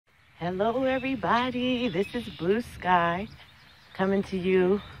Hello everybody, this is Blue Sky coming to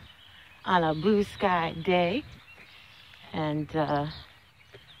you on a blue sky day, and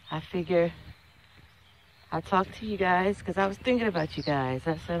I figure I'd talk to you guys because I was thinking about you guys.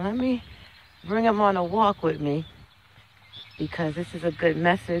 I said let me bring them on a walk with me because this is a good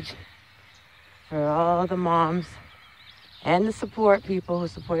message for all the moms and the support people who are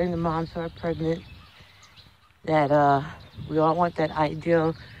supporting the moms who are pregnant, that we all want that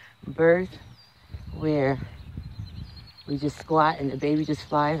ideal birth where we just squat and the baby just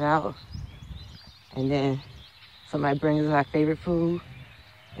flies out, and then somebody brings us our favorite food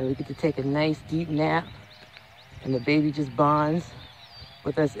and we get to take a nice deep nap and the baby just bonds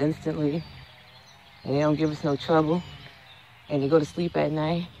with us instantly and they don't give us no trouble and they go to sleep at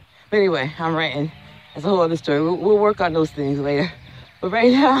night. But anyway, I'm ranting. That's a whole other story. We'll work on those things later. But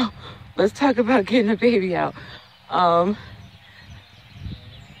right now, let's talk about getting the baby out.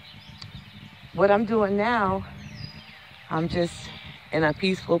 What I'm doing now, I'm just in a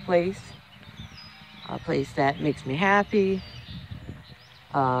peaceful place, a place that makes me happy.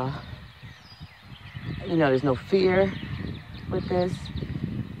 There's no fear with this.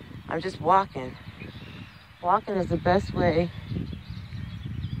 I'm just walking. Walking is the best way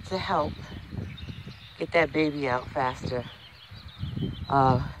to help get that baby out faster.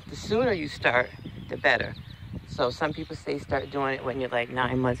 The sooner you start, the better. So some people say start doing it when you're like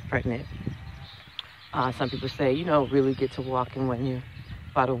 9 months pregnant. Some people say, really get to walking when you're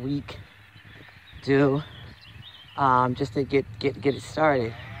about a week due, just to get it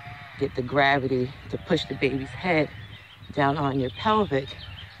started. Get the gravity to push the baby's head down on your pelvic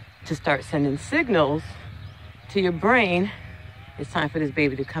to start sending signals to your brain. It's time for this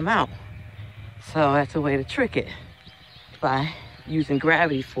baby to come out. So that's a way to trick it by using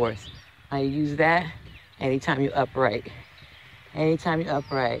gravity force. You use that anytime you're upright. Anytime you're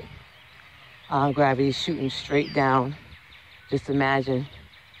upright. Gravity is shooting straight down. Just imagine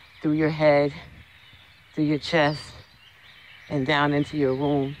through your head, through your chest, and down into your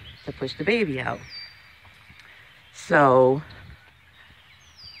womb to push the baby out. So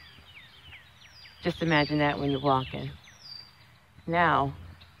just imagine that when you're walking. Now,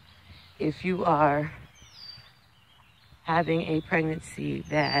 if you are having a pregnancy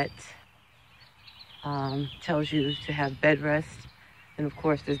that tells you to have bed rest, and of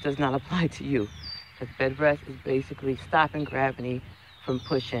course, this does not apply to you, because bed rest is basically stopping gravity from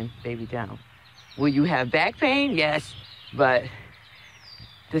pushing baby down. Will you have back pain? Yes, but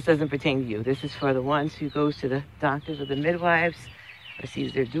this doesn't pertain to you. This is for the ones who goes to the doctors or the midwives or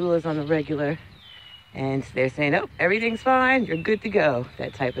sees their doulas on the regular, and they're saying, oh, everything's fine, you're good to go,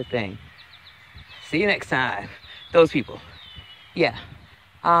 that type of thing. See you next time. Those people. Yeah.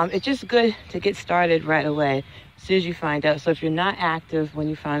 It's just good to get started right away as soon as you find out. So if you're not active when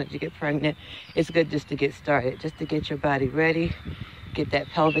you find out you get pregnant, it's good just to get started, just to get your body ready, get that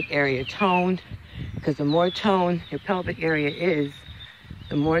pelvic area toned, because the more toned your pelvic area is,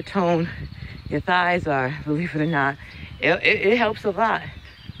 the more toned your thighs are, believe it or not. It helps a lot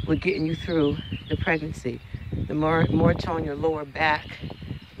with getting you through the pregnancy. The more toned your lower back,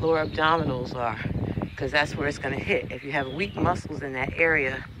 lower abdominals are, because that's where it's going to hit. If you have weak muscles in that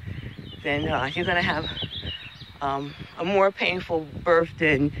area, then you're going to have a more painful birth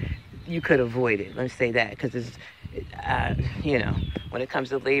than you could avoid it. Let's say that, because it's, when it comes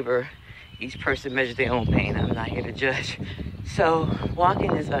to labor, each person measures their own pain. I'm not here to judge. So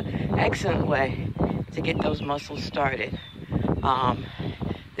walking is an excellent way to get those muscles started.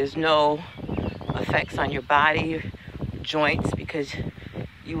 There's no effects on your body, joints, because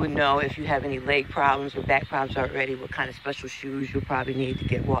you would know if you have any leg problems or back problems already what kind of special shoes you'll probably need to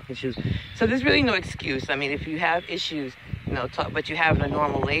get walking shoes. So there's really no excuse. I mean, if you have issues, but you have a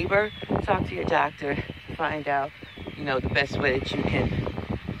normal labor, talk to your doctor, find out, the best way that you can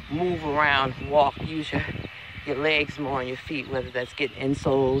move around, walk, use your legs more and your feet, whether that's getting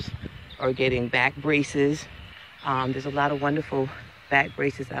insoles or getting back braces. There's a lot of wonderful back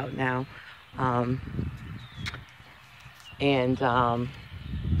braces out now.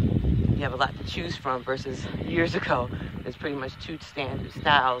 You have a lot to choose from versus years ago. There's pretty much 2 standard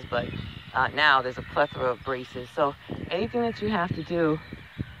styles, but now there's a plethora of braces. So anything that you have to do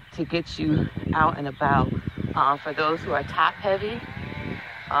to get you out and about. For those who are top heavy,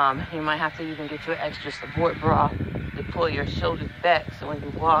 you might have to even get you an extra support bra to pull your shoulders back, so when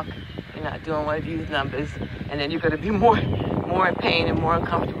you walk, you're not doing one of these numbers, and then you're going to be more in pain and more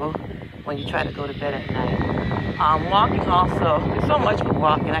uncomfortable when you try to go to bed at night. Walking also, there's so much with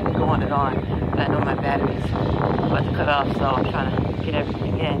walking, I can go on and on, but I know my battery's about to cut off, so I'm trying to get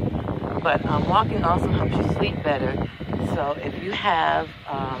everything in. But walking also helps you sleep better, So if you have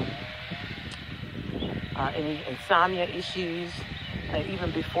any insomnia issues,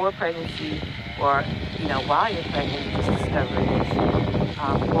 even before pregnancy, or while you're pregnant, you just discover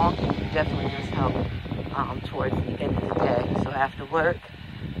this. Walking definitely does help towards the end of the day. So after work,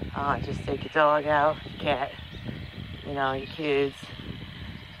 just take your dog out, your cat, your kids,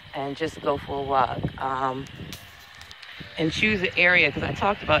 and just go for a walk. And choose an area, because I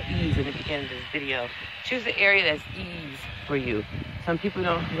talked about ease in the beginning of this video. Choose an area that's ease for you. Some people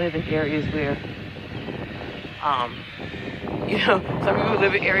don't live in areas where, some people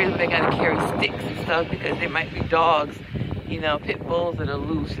live in areas where they got to carry sticks and stuff because there might be dogs, pit bulls that are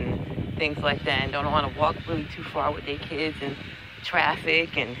loose and things like that, and don't want to walk really too far with their kids and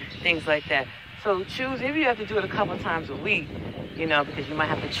traffic and things like that. So choose, if you have to do it a couple of times a week, because you might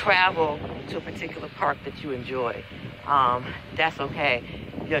have to travel to a particular park that you enjoy. That's okay.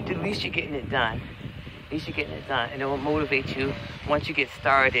 At least you're getting it done. At least you're getting it done. And it will motivate you once you get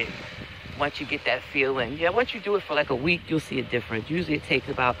started, once you get that feeling. Once you do it for like a week, you'll see a difference. Usually it takes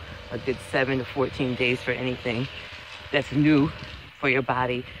about a good 7 to 14 days for anything that's new for your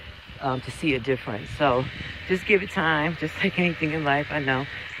body to see a difference. So just give it time, just like anything in life. I know.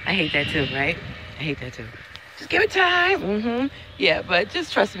 I hate that too, right? I hate that too. Just give it time. Yeah, but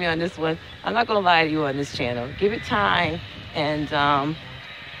just trust me on this one. I'm not going to lie to you on this channel. Give it time, and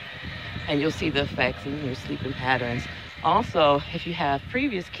you'll see the effects in your sleeping patterns. Also, if you have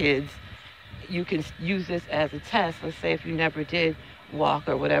previous kids, you can use this as a test. Let's say if you never did walk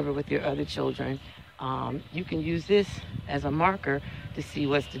or whatever with your other children, you can use this as a marker to see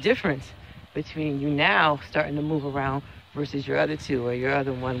what's the difference between you now starting to move around versus your other two, or your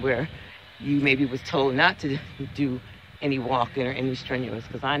other one where you maybe was told not to do any walking or any strenuous.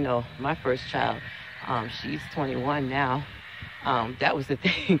 Because I know my first child, she's 21 now. That was the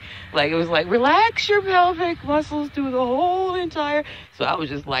thing. It was like, relax your pelvic muscles through the whole entire. So I was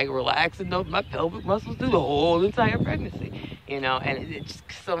just like relaxing my pelvic muscles through the whole entire pregnancy, and it just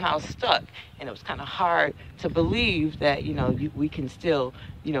somehow stuck. And it was kind of hard to believe that, we can still,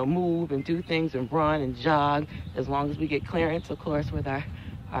 move and do things and run and jog as long as we get clearance, of course, with our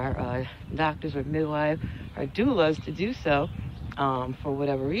doctors or midwife or doulas to do so, for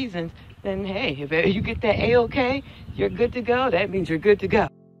whatever reasons. Then hey, if you get that A-OK, you're good to go. That means you're good to go.